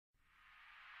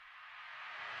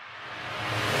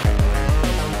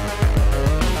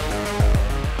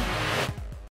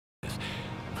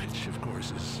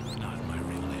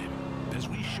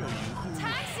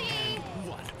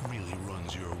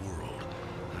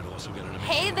also got an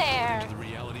Hey amazing there! look into the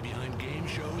reality behind game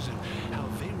shows and how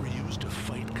they were used to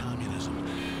fight communism.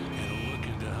 And a look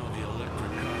into how the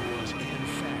electric car was, in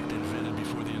fact, invented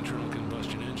before the internal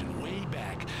combustion engine, way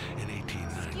back in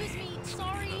 1890. Excuse me,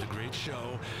 sorry. Another great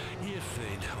show, if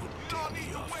they don't take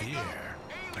me off the air.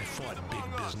 I fought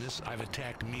big business. I've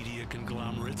attacked media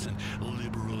conglomerates and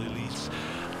liberal elites.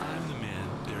 I'm the man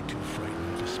they're too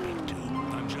frightened to speak to.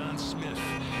 I'm John Smith,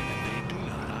 and they do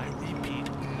not, I repeat,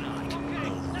 not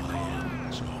know who I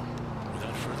am. So,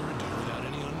 without further ado, without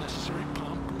any unnecessary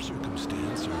pomp or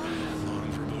circumstance or long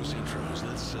verbose intros,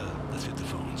 let's hit the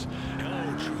phones.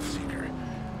 Hello, Truth Seeker.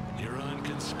 You're on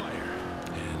Conspire,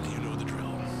 and you know the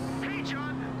drill. Hey,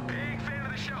 John. Big fan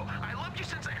of the show. I loved you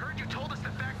since I heard you told us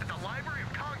the fact that the Library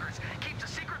of Congress keeps a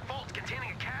secret vault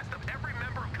containing a cast of every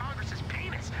member of Congress's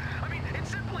penis. I mean,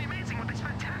 it's simply amazing what they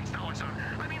spend tax dollars on.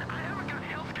 I mean, I haven't got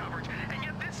health coverage, and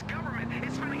yet this government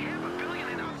is spending $500 million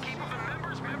in upkeep of the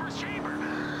members' chamber.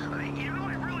 You know,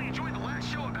 I really enjoyed the last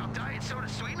show about diet soda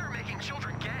sweetener making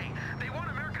children gay. They want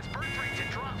America's birth rate to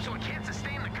drop so it can't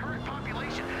sustain the current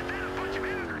population. Then a bunch of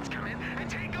immigrants come in and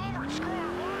take over and screw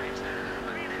our lives.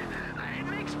 I mean,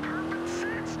 it makes perfect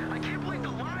sense. I can't believe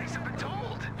the lies have been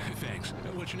told. Thanks.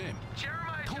 What's your name?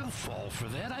 Jeremiah. Don't fall for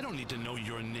that. I don't need to know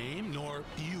your name, nor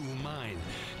you mine.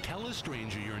 Tell a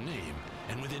stranger your name,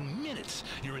 and within minutes,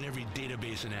 you're in every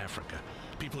database in Africa.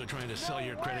 People are trying to sell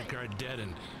your credit card debt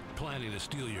and planning to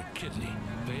steal your kidney.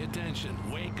 Pay attention.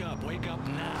 Wake up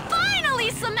now. Finally,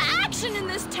 some action in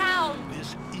this town!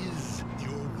 This is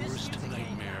your worst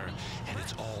nightmare, and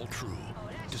it's all true.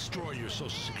 Destroy your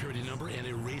social security number and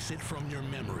erase it from your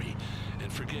memory.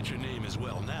 And forget your name as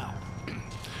well. Now,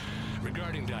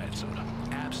 regarding diet soda,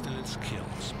 abstinence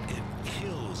kills. It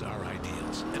kills our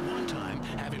ideals. At one time,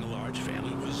 having a large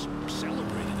family was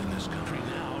celebrated in this country.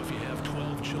 Now, if you have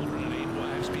 12 children and 8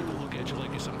 wives, people look at you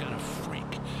like you're some kind of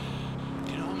freak.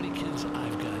 Do you know how many kids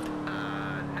I've got?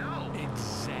 No.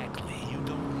 Exactly. You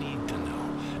don't need to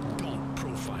know. Don't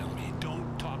profile me.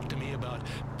 Don't talk to me about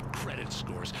credit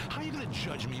scores. How are you going to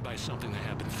judge me by something that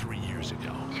happened 3 years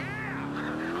ago? Yeah!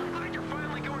 I'm glad you're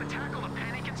finally going to tackle the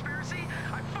penny conspiracy.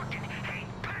 I fucking hate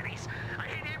pennies. I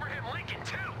hate Abraham Lincoln,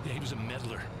 too. Yeah, he was a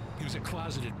meddler. He was a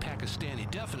closeted Pakistani,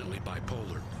 definitely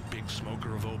bipolar. Big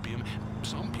smoker of opium.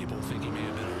 Some people think he may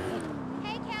have been a woman.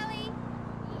 Hey, Kelly!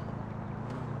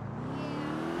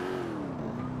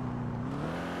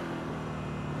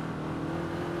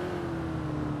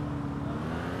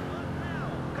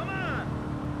 Come on!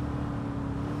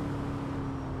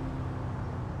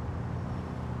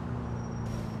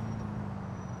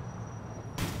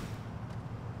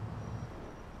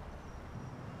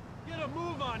 Get a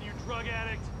move on, you drug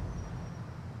addict!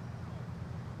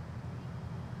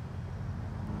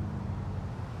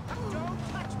 Don't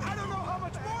touch me! I don't know how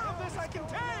much more of this I can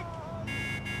take!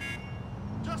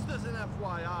 Just as an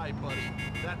FYI, buddy,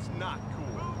 that's not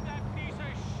cool. Move that piece of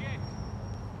shit!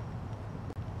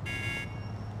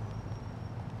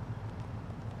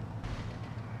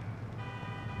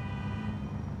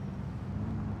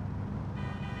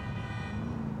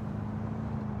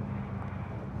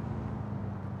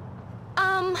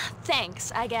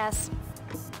 Thanks, I guess.